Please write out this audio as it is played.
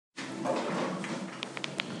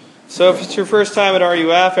So if it's your first time at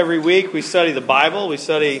RUF, every week we study the Bible. We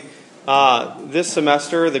study this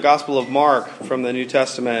semester the Gospel of Mark from the New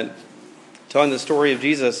Testament, telling the story of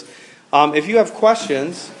Jesus. If you have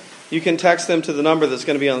questions, you can text them to the number that's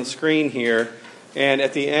going to be on the screen here. And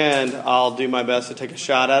at the end, I'll do my best to take a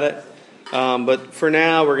shot at it. But for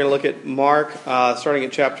now, we're going to look at Mark, starting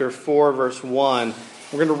at chapter 4, verse 1.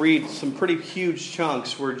 We're going to read some pretty huge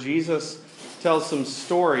chunks where Jesus tells some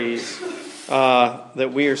stories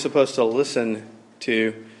that we are supposed to listen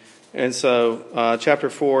to. And so, chapter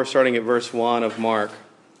 4, starting at verse 1 of Mark.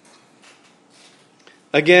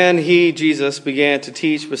 Again, he, Jesus, began to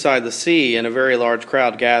teach beside the sea, and a very large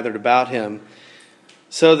crowd gathered about him,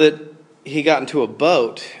 so that he got into a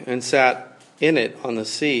boat and sat in it on the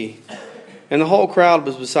sea. And the whole crowd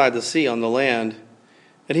was beside the sea on the land,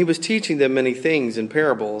 and he was teaching them many things in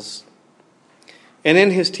parables. And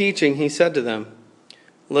in his teaching he said to them,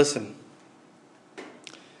 "Listen,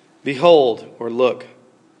 behold," or look,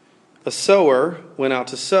 "a sower went out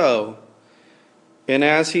to sow. And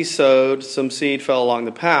as he sowed, some seed fell along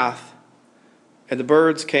the path, and the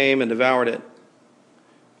birds came and devoured it.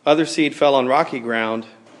 Other seed fell on rocky ground,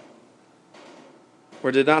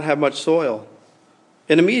 or did not have much soil.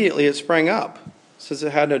 And immediately it sprang up, since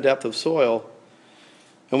it had no depth of soil.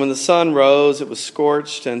 And when the sun rose, it was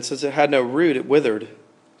scorched, and since it had no root, it withered.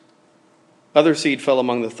 Other seed fell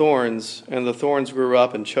among the thorns, and the thorns grew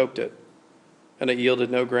up and choked it, and it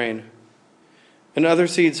yielded no grain. And other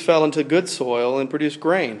seeds fell into good soil and produced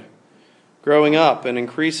grain, growing up and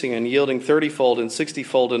increasing and yielding 30-fold and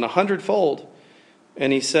 60-fold and 100-fold.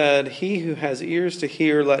 And he said, He who has ears to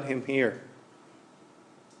hear, let him hear.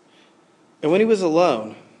 And when he was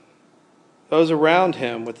alone, those around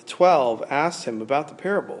him with the 12 asked him about the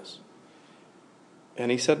parables.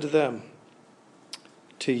 And he said to them,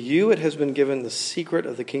 To you it has been given the secret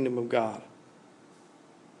of the kingdom of God.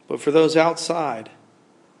 But for those outside,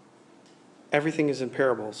 everything is in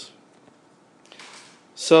parables,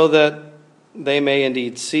 so that they may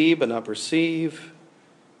indeed see but not perceive,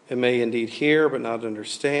 and may indeed hear but not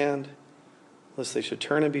understand, lest they should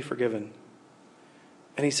turn and be forgiven.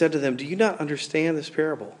 And he said to them, Do you not understand this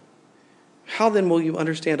parable? How then will you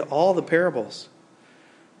understand all the parables?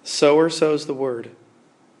 The sower sows the word.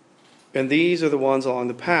 And these are the ones along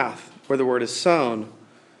the path where the word is sown.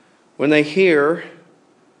 When they hear,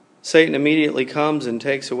 Satan immediately comes and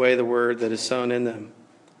takes away the word that is sown in them.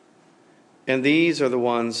 And these are the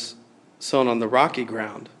ones sown on the rocky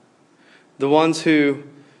ground, the ones who,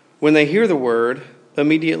 when they hear the word,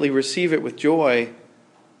 immediately receive it with joy,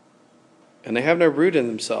 and they have no root in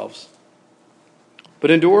themselves,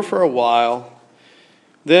 but endure for a while.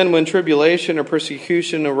 Then when tribulation or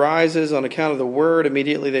persecution arises on account of the word,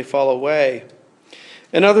 immediately they fall away.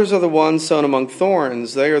 And others are the ones sown among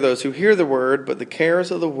thorns. They are those who hear the word, but the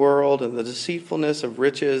cares of the world and the deceitfulness of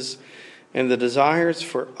riches and the desires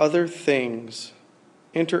for other things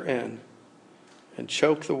enter in and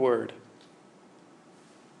choke the word,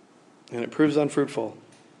 and it proves unfruitful.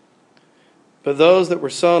 But those that were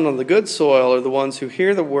sown on the good soil are the ones who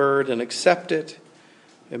hear the word and accept it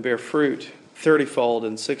and bear fruit 30-fold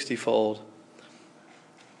and 60-fold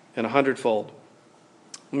and 100-fold.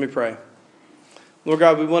 Let me pray. Lord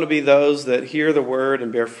God, we want to be those that hear the word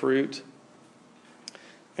and bear fruit.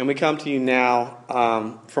 And we come to you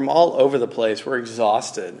now from all over the place. We're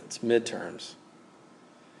exhausted. It's midterms.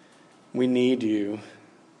 We need you.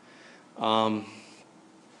 But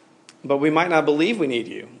we might not believe we need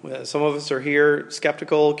you. Some of us are here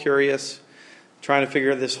skeptical, curious, trying to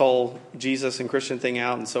figure this whole Jesus and Christian thing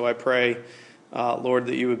out. And so I pray, Lord,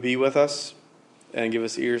 that you would be with us and give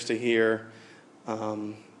us ears to hear,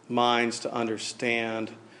 minds to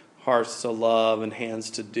understand, hearts to love, and hands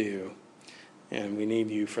to do. And we need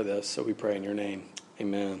you for this, so we pray in your name.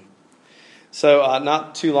 Amen. So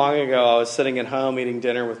not too long ago, I was sitting at home eating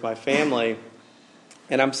dinner with my family,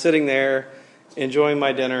 and I'm sitting there enjoying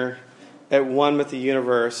my dinner at one with the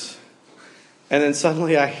universe, and then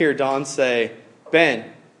suddenly I hear Dawn say,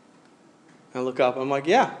 "Ben." I look up, I'm like,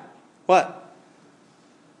 "Yeah, what?"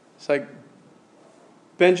 It's like,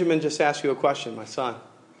 "Benjamin just asked you a question, my son."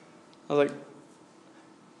 I was like,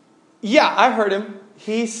 "Yeah, I heard him.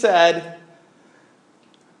 He said,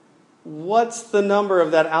 what's the number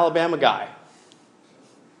of that Alabama guy?"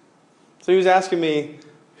 So he was asking me,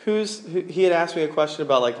 he had asked me a question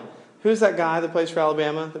about, like, who's that guy that plays for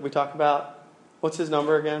Alabama that we talk about? What's his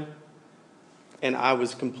number again? And I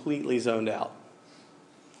was completely zoned out.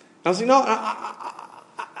 I was like, no,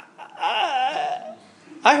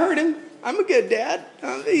 I heard him. I'm a good dad.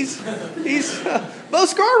 He's Bo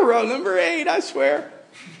Scarborough, number 8, I swear.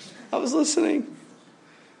 I was listening.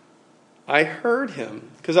 I heard him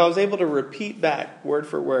because I was able to repeat back word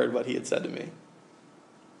for word what he had said to me.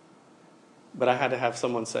 But I had to have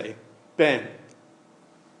someone say, Ben,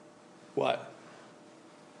 what?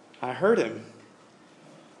 I heard him,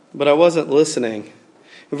 but I wasn't listening.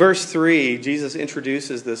 In verse 3, Jesus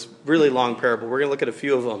introduces this really long parable. We're going to look at a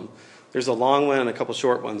few of them. There's a long one and a couple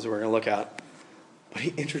short ones we're going to look at. But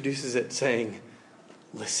he introduces it saying,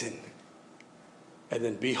 listen, and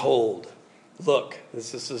then behold, look.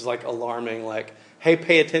 This is like alarming, like, hey,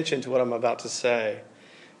 pay attention to what I'm about to say.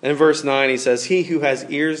 And in verse 9, he says, he who has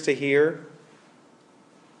ears to hear,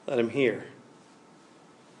 let him hear.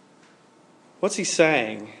 What's he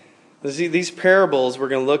saying? These parables we're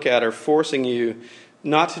going to look at are forcing you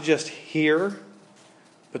not to just hear,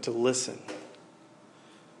 but to listen.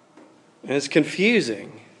 And it's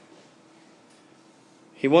confusing.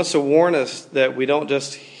 He wants to warn us that we don't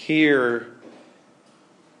just hear,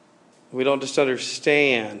 we don't just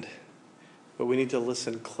understand, but we need to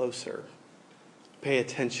listen closer. Pay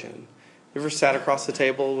attention. You ever sat across the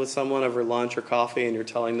table with someone over lunch or coffee and you're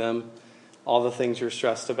telling them all the things you're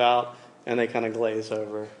stressed about and they kind of glaze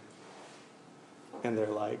over and they're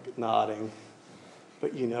like nodding,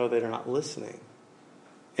 but you know they're not listening.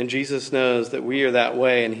 And Jesus knows that we are that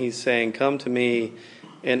way, and he's saying, come to me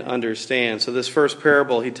and understand. So this first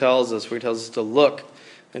parable he tells us, where he tells us to look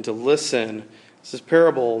and to listen. This is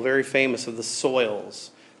parable very famous of the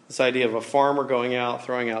soils. This idea of a farmer going out,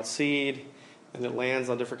 throwing out seed, and it lands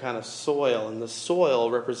on different kind of soil. And the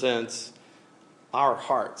soil represents our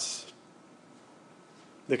hearts,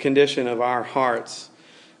 the condition of our hearts.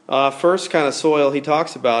 First kind of soil he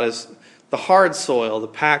talks about is the hard soil, the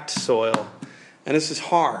packed soil. And this is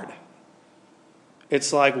hard.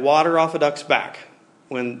 It's like water off a duck's back.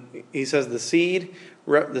 When he says the seeds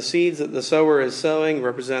that the sower is sowing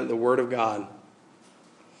represent the Word of God.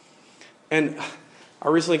 And I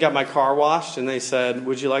recently got my car washed, and they said,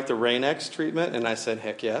 would you like the Rain-X treatment? And I said,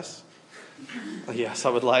 heck yes. Yes, I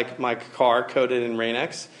would like my car coated in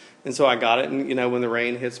Rain-X. And so I got it, and when the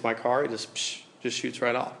rain hits my car, it just shoots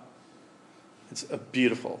right off. It's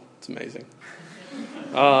beautiful. It's amazing.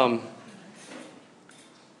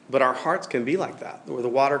 But our hearts can be like that, where the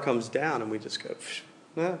water comes down and we just go,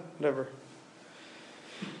 whatever.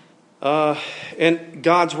 And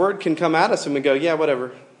God's word can come at us and we go, yeah,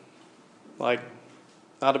 whatever. Like,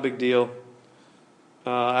 not a big deal.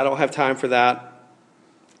 I don't have time for that.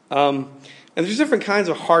 And there's different kinds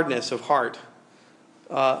of hardness of heart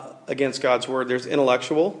against God's word. There's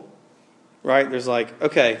intellectual, right? There's like,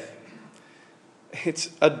 okay, it's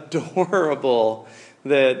adorable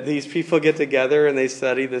that these people get together and they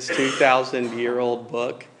study this 2,000-year-old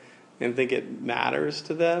book and think it matters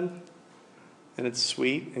to them. And it's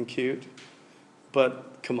sweet and cute.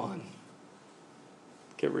 But come on.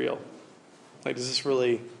 Get real. Like, does this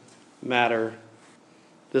really matter?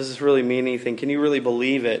 Does this really mean anything? Can you really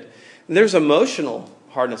believe it? And there's emotional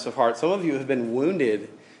hardness of heart. Some of you have been wounded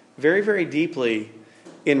very, very deeply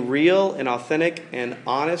in real and authentic and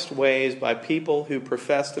honest ways by people who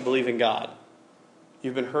profess to believe in God.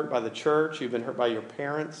 You've been hurt by the church. You've been hurt by your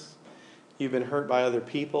parents. You've been hurt by other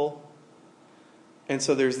people. And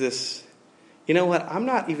so there's this, you know what? I'm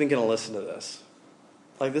not even going to listen to this.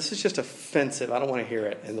 Like, this is just offensive. I don't want to hear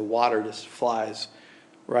it. And the water just flies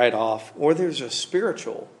right off. Or there's a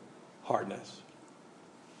spiritual hardness,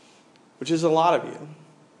 which is a lot of you.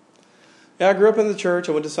 Yeah, I grew up in the church.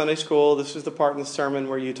 I went to Sunday school. This is the part in the sermon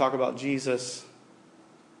where you talk about Jesus.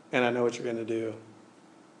 And I know what you're going to do.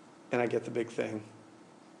 And I get the big thing.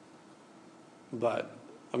 But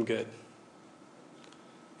I'm good.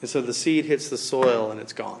 And so the seed hits the soil and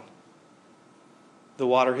it's gone. The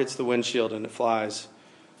water hits the windshield and it flies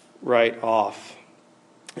right off.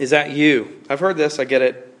 Is that you? I've heard this. I get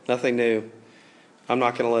it. Nothing new. I'm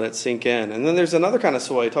not going to let it sink in. And then there's another kind of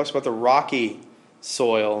soil. He talks about the rocky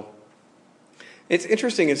soil. It's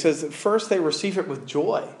interesting. It says that first they receive it with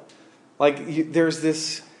joy. Like there's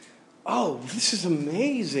this, oh, this is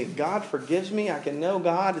amazing. God forgives me. I can know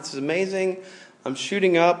God. It's amazing. I'm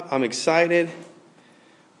shooting up. I'm excited.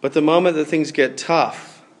 But the moment that things get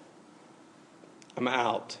tough, I'm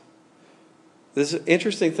out. This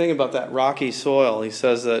interesting thing about that rocky soil, he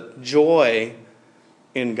says that joy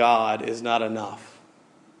in God is not enough.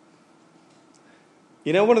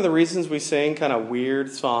 You know, one of the reasons we sing kind of weird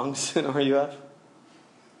songs in RUF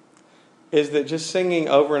is that just singing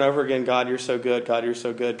over and over again, God, you're so good, God, you're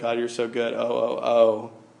so good, God, you're so good,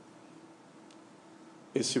 oh,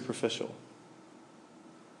 is superficial.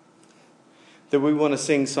 That we want to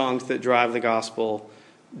sing songs that drive the gospel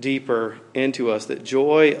deeper into us, that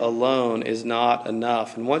joy alone is not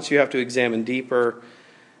enough. And once you have to examine deeper,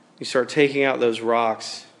 you start taking out those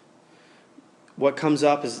rocks, what comes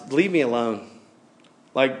up is, leave me alone.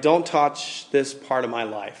 Like, don't touch this part of my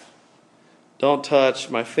life. Don't touch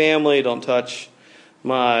my family. Don't touch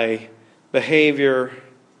my behavior.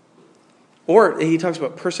 Or he talks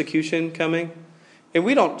about persecution coming. And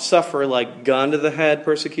we don't suffer like gun to the head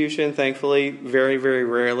persecution, thankfully, very, very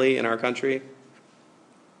rarely in our country.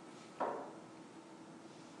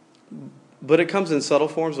 But it comes in subtle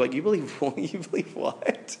forms, like, you believe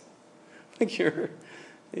what? Like you're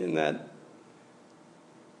in that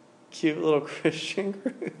cute little Christian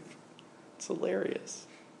group. It's hilarious.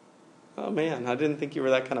 Oh man, I didn't think you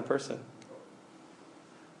were that kind of person.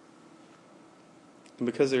 And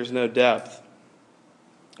because there's no depth,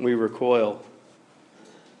 we recoil.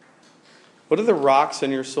 What are the rocks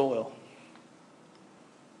in your soil?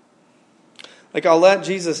 Like, I'll let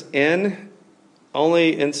Jesus in only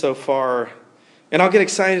insofar, and I'll get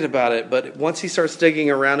excited about it, but once he starts digging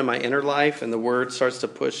around in my inner life and the word starts to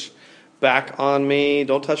push back on me,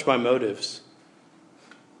 don't touch my motives.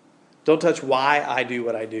 Don't touch why I do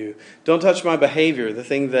what I do. Don't touch my behavior, the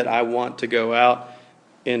thing that I want to go out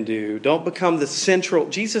and do. Don't become the central.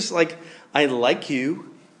 Jesus, like, I like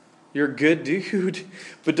you. You're a good dude.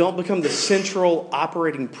 But don't become the central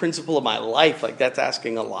operating principle of my life. Like, that's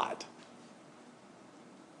asking a lot.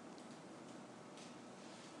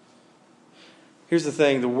 Here's the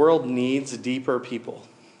thing. The world needs deeper people.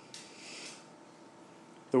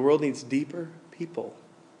 The world needs deeper people.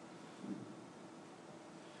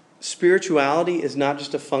 Spirituality is not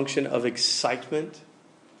just a function of excitement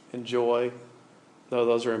and joy, though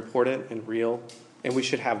those are important and real, and we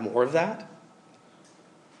should have more of that.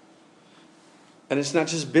 And it's not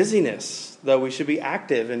just busyness, though we should be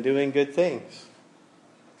active and doing good things.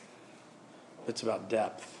 It's about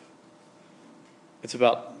depth. It's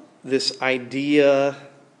about this idea,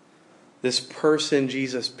 this person,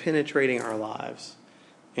 Jesus, penetrating our lives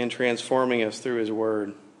and transforming us through his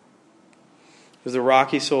word. There's the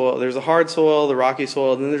rocky soil, there's the hard soil, the rocky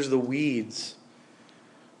soil, and then there's the weeds.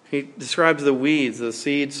 He describes the weeds, the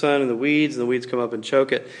seed sown in the weeds come up and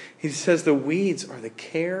choke it. He says the weeds are the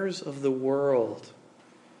cares of the world.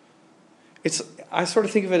 I sort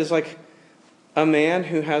of think of it as like a man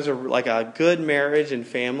who has a good marriage and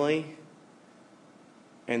family,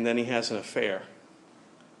 and then he has an affair,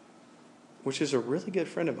 which is a really good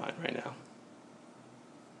friend of mine right now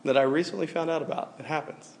that I recently found out about. It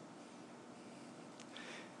happens.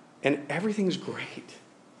 And everything's great.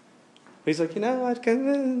 He's like,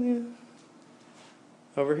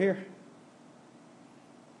 over here.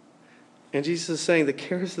 And Jesus is saying the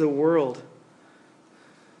cares of the world.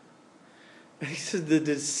 And he says the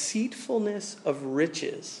deceitfulness of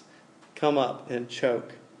riches come up and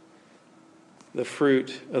choke the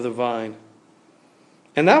fruit of the vine.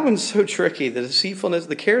 And that one's so tricky. The deceitfulness,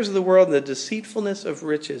 the cares of the world, and the deceitfulness of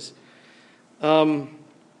riches.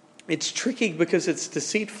 It's tricky because it's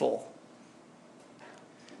deceitful.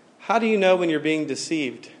 How do you know when you're being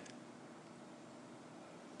deceived?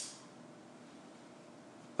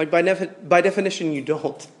 Like by definition, you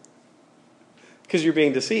don't. Because you're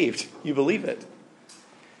being deceived. You believe it.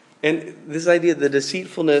 And this idea of the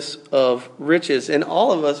deceitfulness of riches, and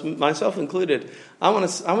all of us, myself included, I want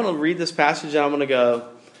to read this passage and I'm going to go,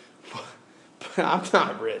 I'm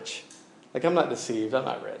not rich. Like, I'm not deceived. I'm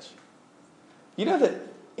not rich. You know that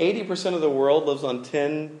 80% of the world lives on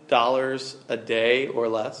 $10 a day or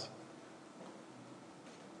less?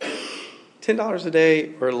 $10 a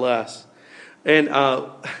day or less. And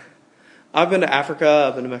I've been to Africa.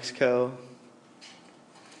 I've been to Mexico.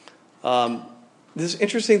 This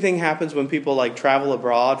interesting thing happens when people like travel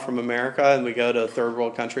abroad from America and we go to third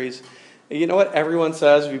world countries. You know what everyone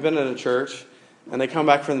says? We've been in a church and they come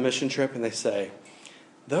back from the mission trip and they say,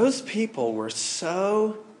 those people were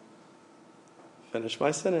so, finish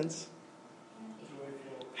my sentence,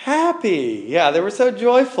 happy. Yeah, they were so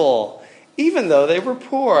joyful, even though they were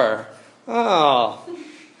poor. Oh,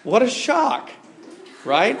 what a shock,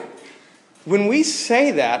 right? When we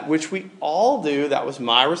say that, which we all do, that was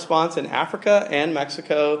my response in Africa and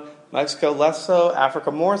Mexico. Mexico less so, Africa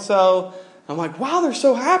more so. I'm like, wow, they're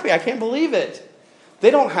so happy. I can't believe it. They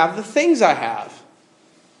don't have the things I have.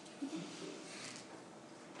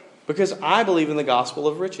 Because I believe in the gospel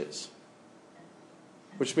of riches.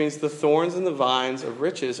 Which means the thorns and the vines of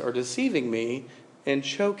riches are deceiving me and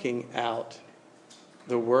choking out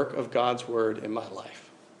the work of God's word in my life.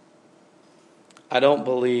 I don't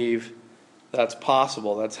believe that's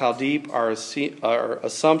possible. That's how deep our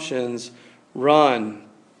assumptions run.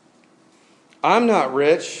 I'm not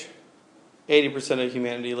rich. 80% of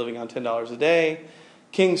humanity living on $10 a day.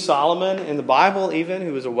 King Solomon in the Bible even,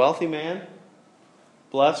 who was a wealthy man,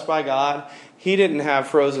 blessed by God. He didn't have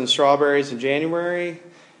frozen strawberries in January.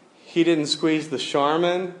 He didn't squeeze the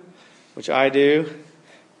Charmin, which I do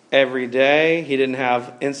every day. He didn't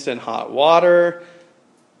have instant hot water.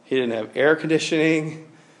 He didn't have air conditioning.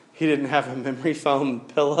 He didn't have a memory foam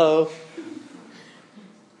pillow.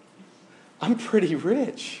 I'm pretty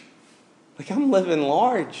rich. Like, I'm living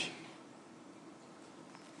large.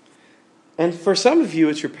 And for some of you,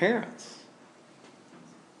 it's your parents.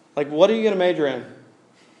 Like, what are you going to major in?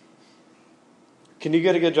 Can you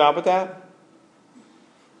get a good job at that?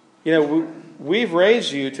 You know, we've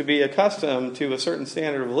raised you to be accustomed to a certain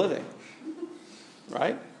standard of living.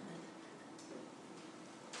 Right?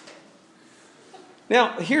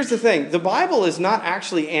 Now, here's the thing. The Bible is not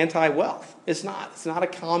actually anti-wealth. It's not. It's not a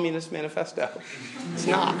communist manifesto. It's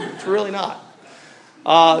not. It's really not.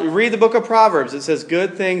 Read the book of Proverbs. It says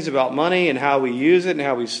good things about money and how we use it and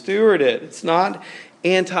how we steward it. It's not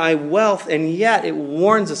anti-wealth, and yet it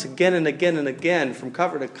warns us again and again and again from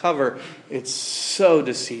cover to cover. It's so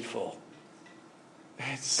deceitful.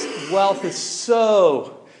 Wealth is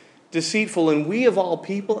so deceitful, and we of all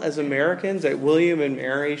people as Americans at William and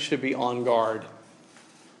Mary should be on guard.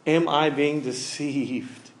 Am I being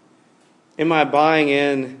deceived? Am I buying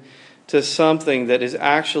in to something that is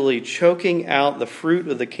actually choking out the fruit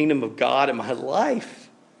of the kingdom of God in my life?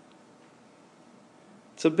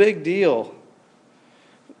 It's a big deal.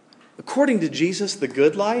 According to Jesus, the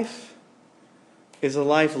good life is a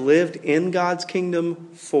life lived in God's kingdom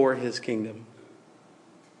for His kingdom.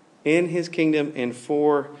 In His kingdom and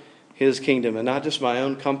for His kingdom, and not just my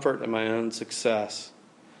own comfort and my own success.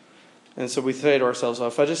 And so we say to ourselves, well,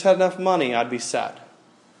 if I just had enough money, I'd be set.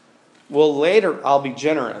 Well, later I'll be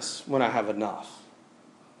generous when I have enough.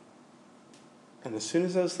 And as soon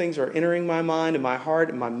as those things are entering my mind and my heart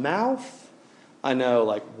and my mouth, I know,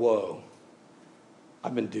 like, whoa,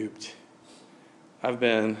 I've been duped. I've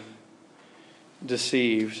been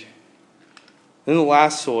deceived. Then the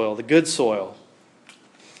last soil, the good soil.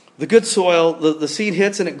 The good soil, the seed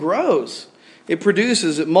hits and it grows. It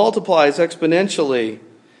produces, it multiplies exponentially.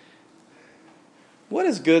 What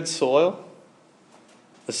is good soil?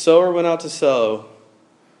 The sower went out to sow.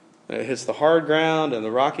 And it hits the hard ground and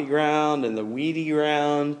the rocky ground and the weedy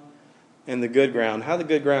ground and the good ground. How did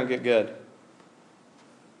the good ground get good?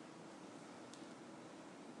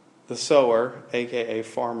 The sower, a.k.a.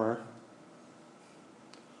 farmer,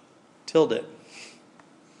 tilled it.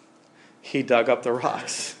 He dug up the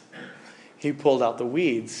rocks. He pulled out the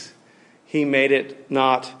weeds. He made it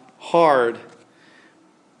not hard.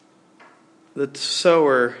 The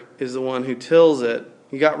sower is the one who tills it.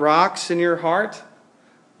 You got rocks in your heart?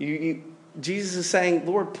 Jesus is saying,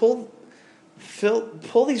 Lord, pull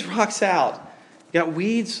these rocks out. You got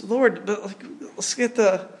weeds? Lord, but let's get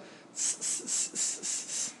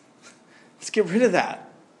rid of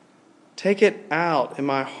that. Take it out in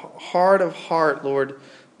my heart of heart, Lord.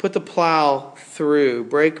 Put the plow through.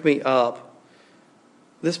 Break me up.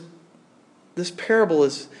 This parable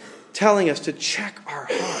is telling us to check our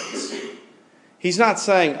hearts. He's not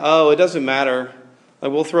saying, oh, it doesn't matter.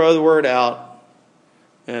 Like, we'll throw the word out.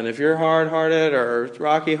 And if you're hard-hearted or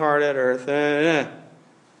rocky-hearted or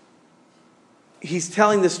he's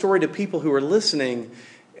telling this story to people who are listening,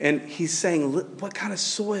 and he's saying, what kind of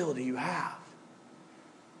soil do you have?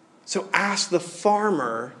 So ask the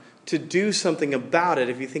farmer to do something about it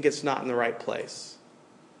if you think it's not in the right place.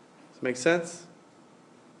 Does that make sense?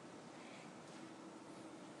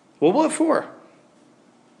 Well, what for?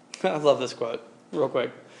 I love this quote. Real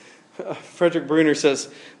quick. Frederick Bruner says,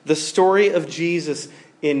 the story of Jesus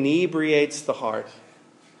inebriates the heart.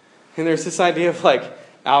 And there's this idea of like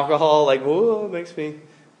alcohol, like, whoa, it makes me.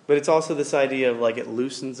 But it's also this idea of like it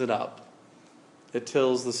loosens it up. It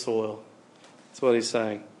tills the soil. That's what he's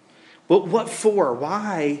saying. But what for?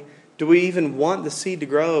 Why do we even want the seed to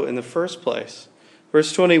grow in the first place?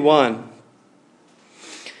 Verse 21.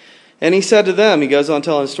 And he said to them, he goes on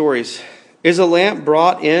telling stories, is a lamp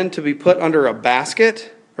brought in to be put under a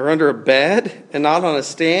basket or under a bed and not on a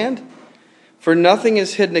stand? For nothing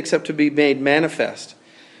is hidden except to be made manifest,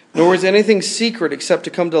 nor is anything secret except to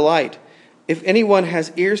come to light. If anyone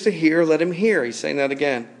has ears to hear, let him hear. He's saying that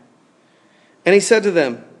again. And he said to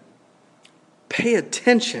them, pay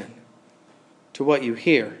attention to what you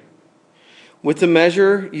hear. With the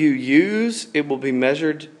measure you use, it will be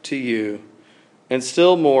measured to you, and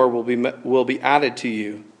still more will be added to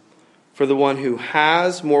you. For the one who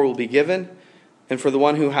has, more will be given, and for the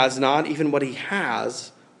one who has not, even what he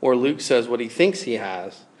has, or Luke says what he thinks he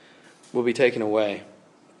has, will be taken away.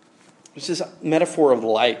 It's just a metaphor of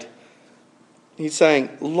light. He's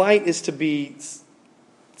saying light is to be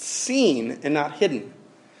seen and not hidden.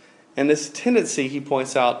 And this tendency, he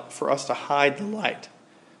points out, for us to hide the light,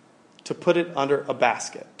 to put it under a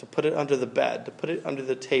basket, to put it under the bed, to put it under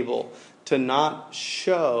the table, to not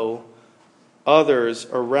show others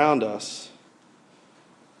around us.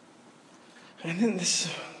 And then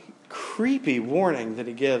this creepy warning that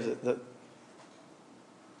he gives, that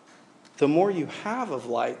the more you have of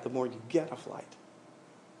light, the more you get of light.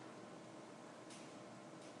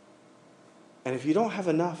 And if you don't have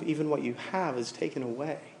enough, even what you have is taken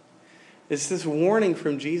away. It's this warning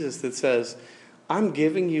from Jesus that says, I'm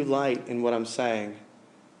giving you light in what I'm saying.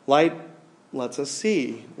 Light lets us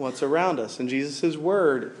see what's around us. And Jesus'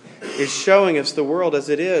 word is showing us the world as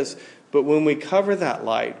it is. But when we cover that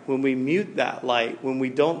light, when we mute that light, when we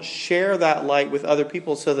don't share that light with other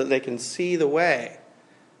people so that they can see the way,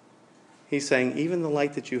 he's saying even the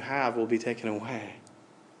light that you have will be taken away.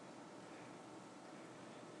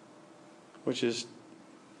 Which is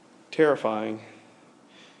terrifying.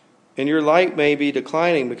 And your light may be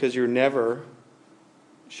declining because you're never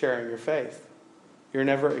sharing your faith. You're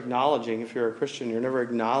never acknowledging, if you're a Christian, you're never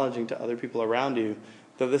acknowledging to other people around you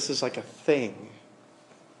that this is like a thing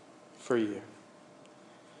for you.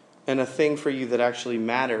 And a thing for you that actually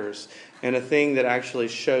matters. And a thing that actually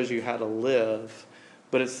shows you how to live.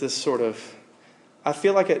 But it's this sort of... I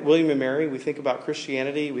feel like at William & Mary, we think about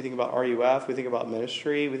Christianity, we think about RUF, we think about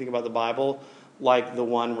ministry, we think about the Bible like the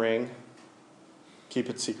one ring.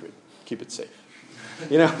 Keep it secret. Keep it safe.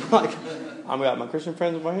 You know, like, I've got my Christian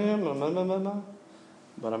friends with my hand,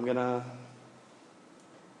 but I'm going to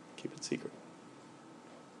keep it secret.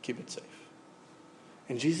 Keep it safe.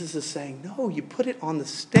 And Jesus is saying, no, you put it on the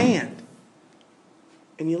stand.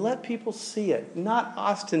 And you let people see it. Not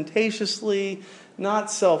ostentatiously,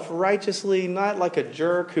 not self-righteously, not like a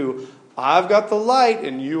jerk who, I've got the light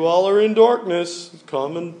and you all are in darkness.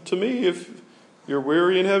 Come to me if you're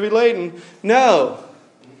weary and heavy laden. No.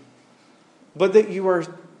 But that you are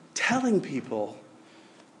telling people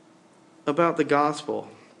about the gospel.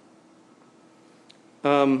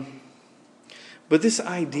 But this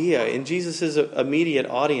idea in Jesus' immediate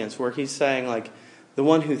audience where he's saying like, the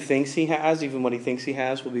one who thinks he has, even what he thinks he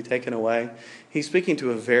has, will be taken away. He's speaking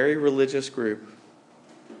to a very religious group.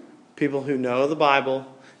 People who know the Bible,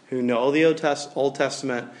 who know the Old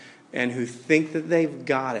Testament, and who think that they've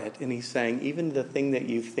got it. And he's saying, even the thing that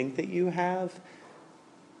you think that you have,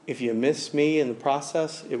 if you miss me in the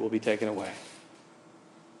process, it will be taken away.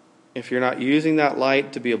 If you're not using that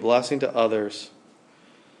light to be a blessing to others,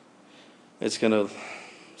 it's going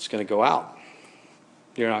to go out.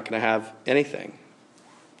 You're not going to have anything.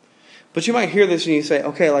 But you might hear this and you say,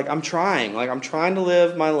 okay, like I'm trying to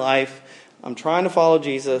live my life. I'm trying to follow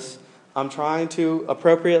Jesus. I'm trying to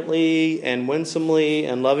appropriately and winsomely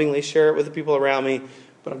and lovingly share it with the people around me,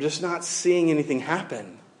 but I'm just not seeing anything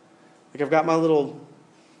happen. Like I've got my little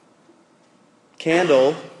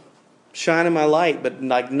candle shining my light, but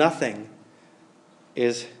like nothing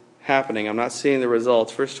is happening. I'm not seeing the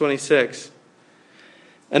results. Verse 26.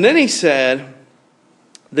 And then he said,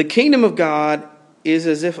 the kingdom of God is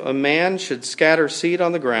as if a man should scatter seed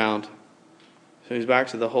on the ground. So he's back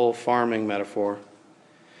to the whole farming metaphor.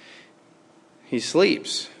 He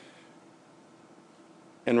sleeps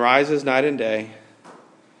and rises night and day,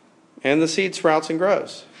 and the seed sprouts and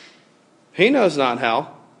grows. He knows not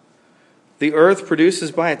how. The earth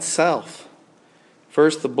produces by itself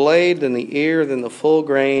first the blade, then the ear, then the full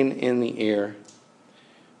grain in the ear.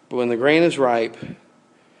 But when the grain is ripe,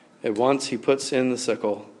 at once he puts in the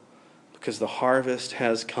sickle, because the harvest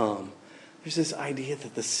has come. There's this idea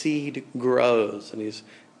that the seed grows, and he's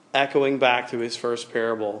echoing back to his first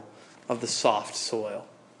parable of the soft soil,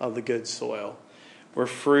 of the good soil, where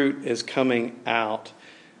fruit is coming out.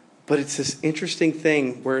 But it's this interesting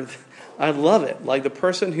thing where I love it. Like the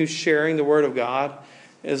person who's sharing the word of God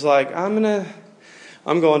is like, I'm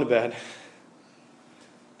going to bed.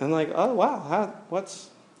 And like, oh wow,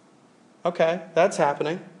 okay, that's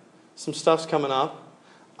happening. Some stuff's coming up.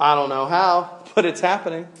 I don't know how, but it's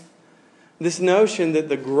happening. This notion that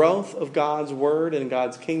the growth of God's word and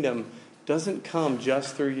God's kingdom doesn't come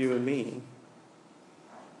just through you and me,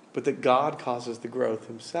 but that God causes the growth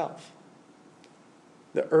himself.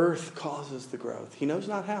 The earth causes the growth. He knows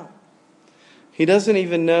not how. He doesn't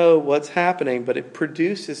even know what's happening, but it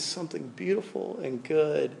produces something beautiful and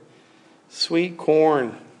good. Sweet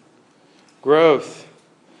corn, growth.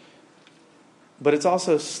 But it's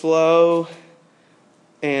also slow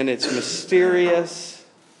and it's mysterious.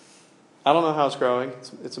 I don't know how it's growing.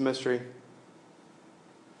 It's a mystery.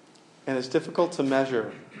 And it's difficult to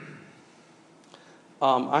measure.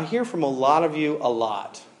 I hear from a lot of you a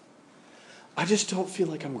lot. I just don't feel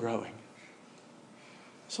like I'm growing.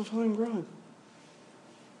 I don't feel like I'm growing.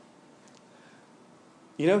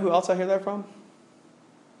 You know who else I hear that from?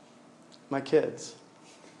 My kids.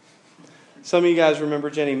 Some of you guys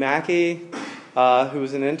remember Jenny Mackey, who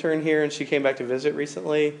was an intern here, and she came back to visit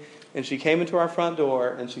recently. And she came into our front door,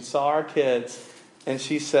 and she saw our kids, and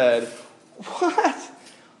she said, "What?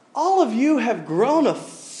 All of you have grown a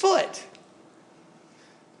foot."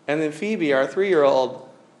 And then Phoebe, our 3-year-old,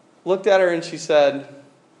 looked at her and she said,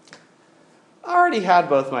 "I already had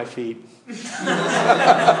both my feet."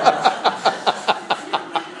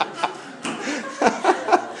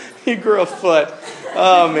 You grew a foot.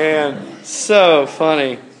 Oh, man. So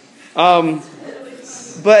funny.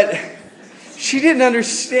 But she didn't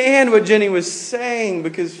understand what Jenny was saying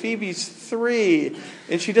because Phoebe's 3,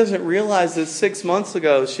 and she doesn't realize that 6 months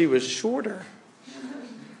ago she was shorter.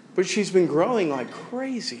 But she's been growing like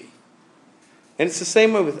crazy. And it's the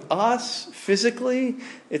same way with us physically.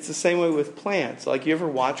 It's the same way with plants. Like, you ever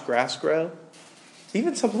watch grass grow?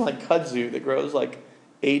 Even something like kudzu that grows like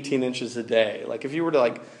 18 inches a day. Like, if you were to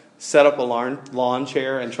like set up a lawn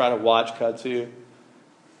chair and try to watch kudzu,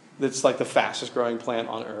 that's like the fastest growing plant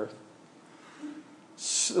on earth.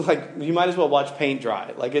 Like, you might as well watch paint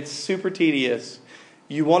dry. Like, it's super tedious.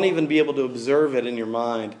 You won't even be able to observe it in your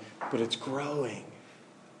mind, but it's growing.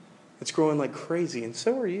 It's growing like crazy, and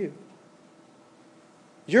so are you.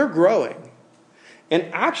 You're growing. And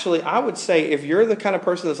actually, I would say if you're the kind of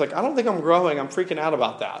person that's like, "I don't think I'm growing, I'm freaking out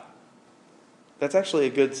about that," that's actually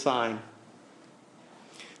a good sign.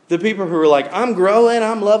 The people who are like, "I'm growing,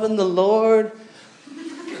 I'm loving the Lord,"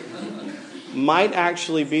 might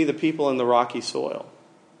actually be the people in the rocky soil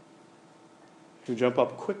who jump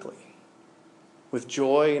up quickly with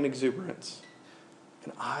joy and exuberance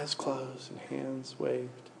and eyes closed and hands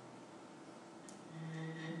waved.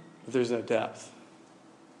 But there's no depth.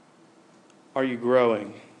 Are you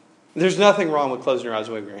growing? There's nothing wrong with closing your eyes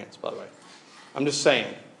and waving your hands, by the way. I'm just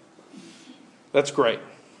saying. That's great.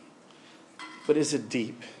 But is it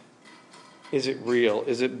deep? Is it real?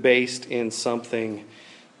 Is it based in something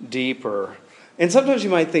deeper? And sometimes you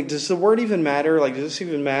might think, does the word even matter? Like, does this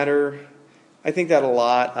even matter? I think that a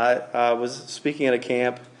lot. I was speaking at a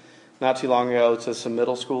camp not too long ago to some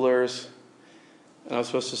middle schoolers. And I was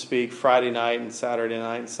supposed to speak Friday night and Saturday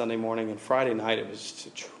night and Sunday morning. And Friday night, it was just a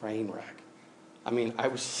train wreck. I mean, I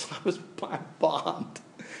bombed.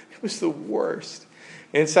 It was the worst.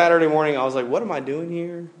 And Saturday morning, I was like, what am I doing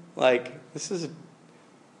here? Like, this is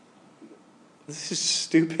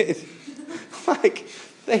stupid. Like,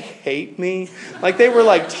 they hate me. Like, they were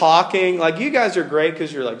like talking. Like, you guys are great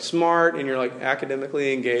because you're like smart and you're like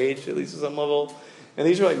academically engaged, at least at some level. And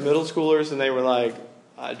these are like middle schoolers, and they were like,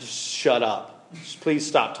 just shut up. Just please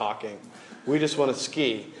stop talking. We just want to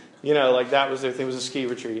ski. You know, like that was their thing. It was a ski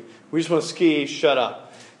retreat. We just want to ski. Shut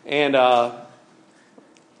up. And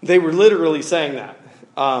they were literally saying that.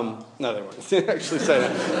 No, they weren't. They didn't actually say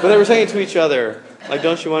that. But they were saying it to each other. Like,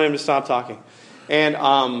 don't you want him to stop talking? And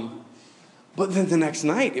but then the next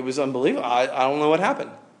night, it was unbelievable. I don't know what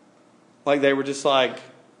happened. Like, they were just like,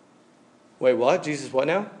 wait, what? Jesus, what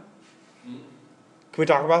now? Can we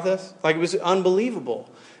talk about this? Like, it was unbelievable.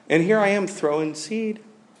 And here I am throwing seed,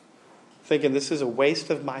 thinking this is a waste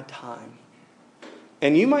of my time.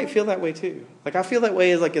 And you might feel that way too. Like, I feel that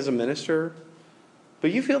way as a minister.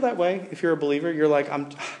 But you feel that way if you're a believer. You're like, I'm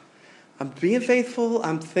being faithful.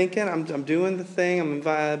 I'm thinking. I'm doing the thing. I'm in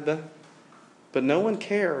vibe. But no one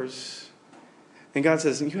cares. And God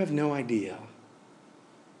says, you have no idea.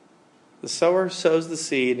 The sower sows the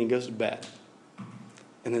seed and he goes to bed.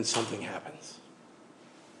 And then something happens.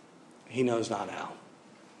 He knows not how.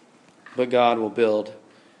 But God will build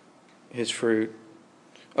his fruit.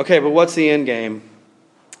 Okay, but what's the end game?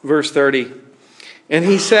 Verse 30. And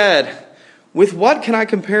he said, with what can I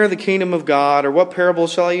compare the kingdom of God, or what parable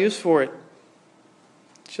shall I use for it?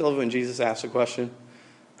 I love when Jesus asks a question.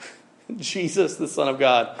 Jesus, the Son of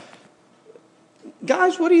God.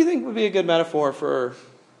 Guys, what do you think would be a good metaphor for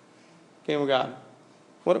kingdom of God?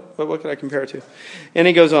 What can I compare it to? And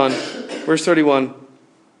he goes on, verse 31.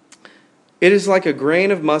 It is like a grain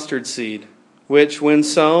of mustard seed, which when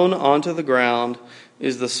sown onto the ground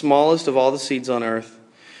is the smallest of all the seeds on earth.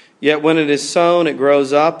 Yet when it is sown, it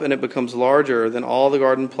grows up and it becomes larger than all the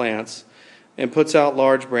garden plants and puts out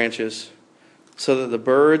large branches so that the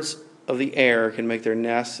birds of the air can make their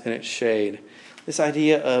nests in its shade. This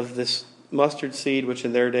idea of this mustard seed, which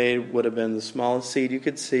in their day would have been the smallest seed you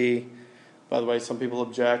could see. By the way, some people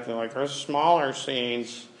object. They're like, there's smaller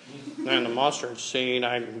seeds than the mustard seed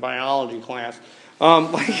in biology class.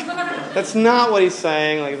 That's not what he's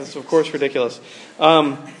saying. Like, that's of course ridiculous.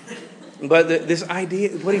 But this idea,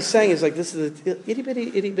 what he's saying is like, this is an itty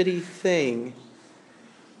bitty thing,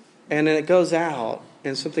 and then it goes out,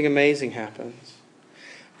 and something amazing happens.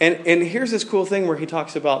 And here's this cool thing where he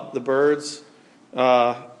talks about the birds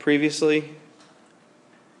previously.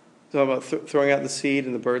 Talking about throwing out the seed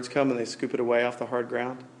and the birds come and they scoop it away off the hard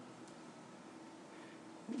ground.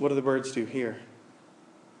 What do the birds do here?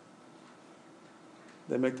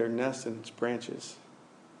 They make their nest in its branches.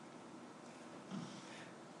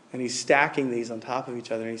 And he's stacking these on top of each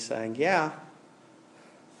other and he's saying, yeah,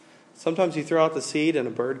 sometimes you throw out the seed and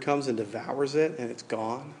a bird comes and devours it and it's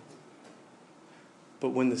gone. But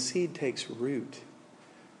when the seed takes root,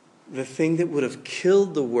 the thing that would have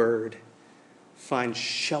killed the word finds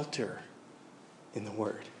shelter in the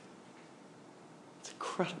word. It's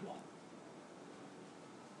incredible.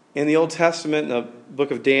 In the Old Testament, in the book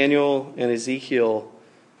of Daniel and Ezekiel,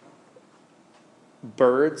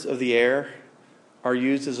 birds of the air are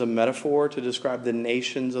used as a metaphor to describe the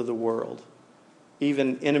nations of the world,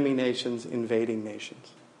 even enemy nations invading nations.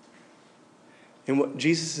 And what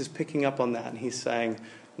Jesus is picking up on that, and he's saying,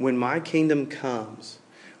 when my kingdom comes,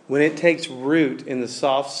 when it takes root in the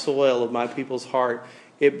soft soil of my people's heart,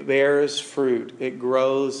 it bears fruit, it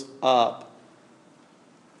grows up,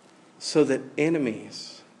 so that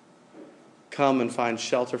enemies come and find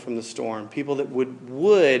shelter from the storm. People that would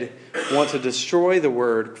want to destroy the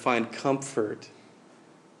word find comfort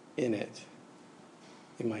in it,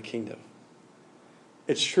 in my kingdom.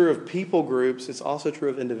 It's true of people groups, it's also true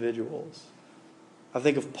of individuals. I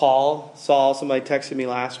think of Paul, Saul. Somebody texted me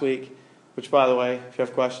last week, which, by the way, if you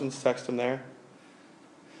have questions, text them there.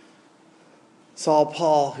 Saul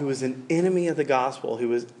Paul, who was an enemy of the gospel, who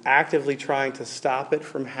was actively trying to stop it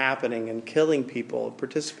from happening and killing people,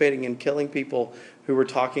 participating in killing people who were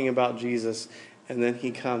talking about Jesus. And then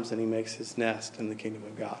he comes and he makes his nest in the kingdom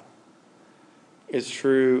of God. It's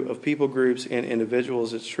true of people groups and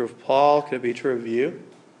individuals. It's true of Paul. Could it be true of you?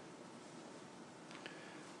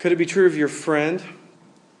 Could it be true of your friend?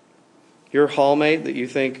 Your hallmate that you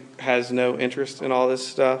think has no interest in all this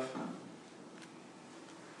stuff?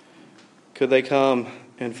 Could they come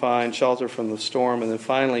and find shelter from the storm? And then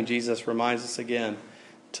finally, Jesus reminds us again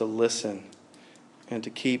to listen and to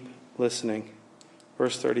keep listening.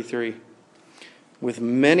 Verse 33. With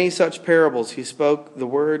many such parables, he spoke the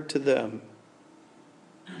word to them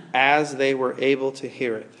as they were able to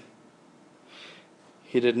hear it.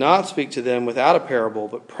 He did not speak to them without a parable,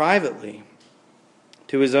 but privately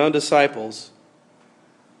to his own disciples,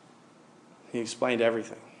 he explained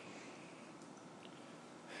everything.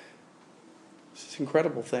 It's this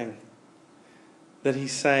incredible thing that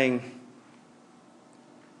he's saying,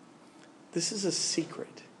 this is a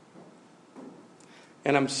secret.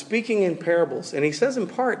 And I'm speaking in parables. And he says in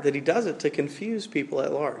part that he does it to confuse people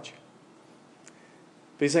at large.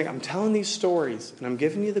 But he's saying, I'm telling these stories and I'm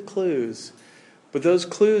giving you the clues. But those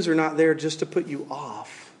clues are not there just to put you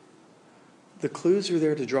off. The clues are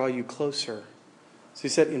there to draw you closer. So he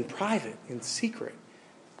said in private, in secret,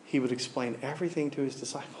 he would explain everything to his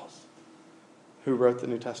disciples who wrote the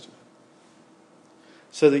New Testament.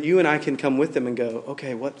 So that you and I can come with them and go,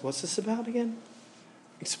 okay, what's this about again?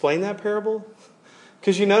 Explain that parable.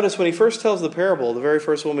 Because you notice when he first tells the parable, the very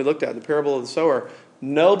first one we looked at, the parable of the sower,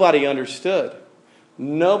 nobody understood.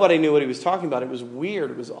 Nobody knew what he was talking about. It was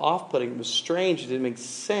weird. It was off-putting. It was strange. It didn't make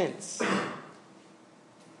sense.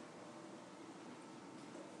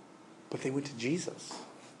 But they went to Jesus.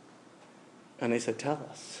 And they said, tell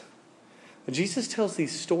us. And Jesus tells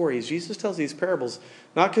these stories. Jesus tells these parables,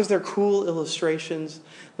 not because they're cool illustrations,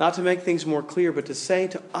 not to make things more clear, but to say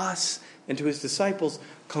to us and to his disciples,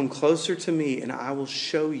 come closer to me and I will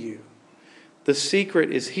show you. The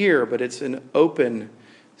secret is here, but it's an open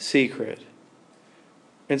secret.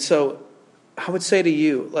 And so I would say to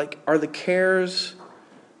you, are the cares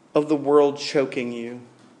of the world choking you?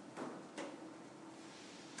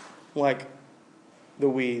 Like the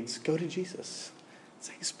weeds. Go to Jesus.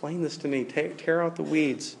 Say, explain this to me. Tear out the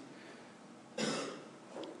weeds.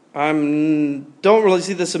 I don't really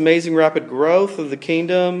see this amazing rapid growth of the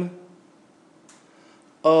kingdom.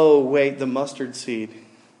 Oh, wait, the mustard seed.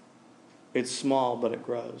 It's small, but it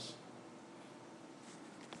grows.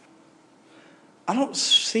 I don't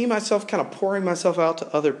see myself kind of pouring myself out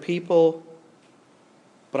to other people,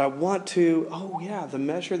 but I want to, the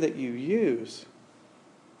measure that you use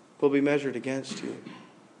will be measured against you.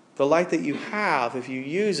 The light that you have, if you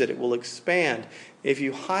use it, it will expand. If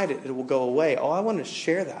you hide it, it will go away. Oh, I want to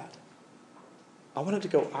share that. I want it to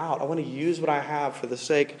go out. I want to use what I have for the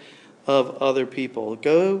sake of other people.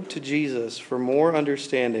 Go to Jesus for more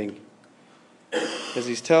understanding as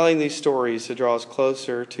he's telling these stories to draw us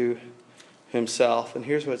closer to himself. And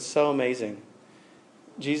here's what's so amazing.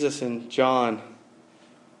 Jesus in John,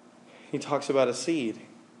 he talks about a seed.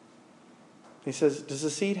 He says, does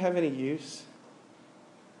the seed have any use?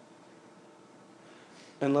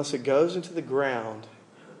 unless it goes into the ground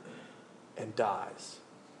and dies.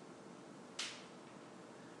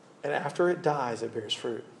 And after it dies, it bears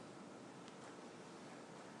fruit.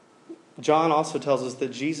 John also tells us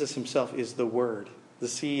that Jesus himself is the Word. The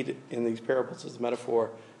seed in these parables is a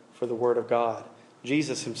metaphor for the Word of God.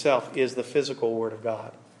 Jesus himself is the physical Word of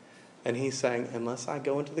God. And he's saying, unless I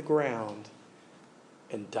go into the ground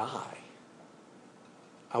and die,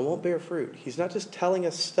 I won't bear fruit. He's not just telling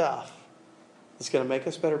us stuff that's going to make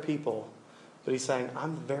us better people, but he's saying,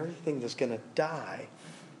 I'm the very thing that's going to die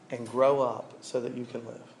and grow up so that you can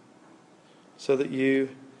live, so that you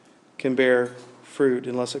can bear fruit.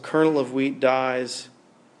 Unless a kernel of wheat dies,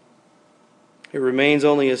 it remains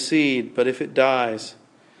only a seed, but if it dies,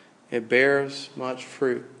 it bears much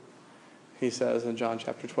fruit, he says in John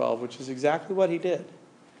chapter 12, which is exactly what he did.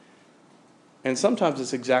 And sometimes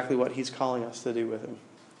it's exactly what he's calling us to do with him.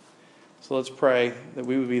 So let's pray that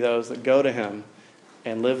we would be those that go to him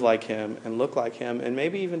and live like him and look like him and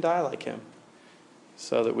maybe even die like him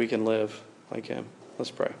so that we can live like him.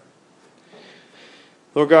 Let's pray.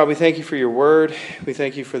 Lord God, we thank you for your word. We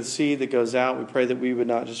thank you for the seed that goes out. We pray that we would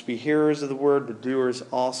not just be hearers of the word, but doers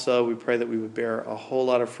also. We pray that we would bear a whole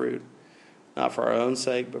lot of fruit, not for our own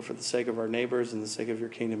sake, but for the sake of our neighbors and the sake of your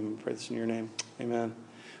kingdom. We pray this in your name. Amen.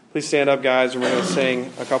 Please stand up, guys, and we're going to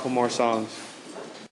sing a couple more songs.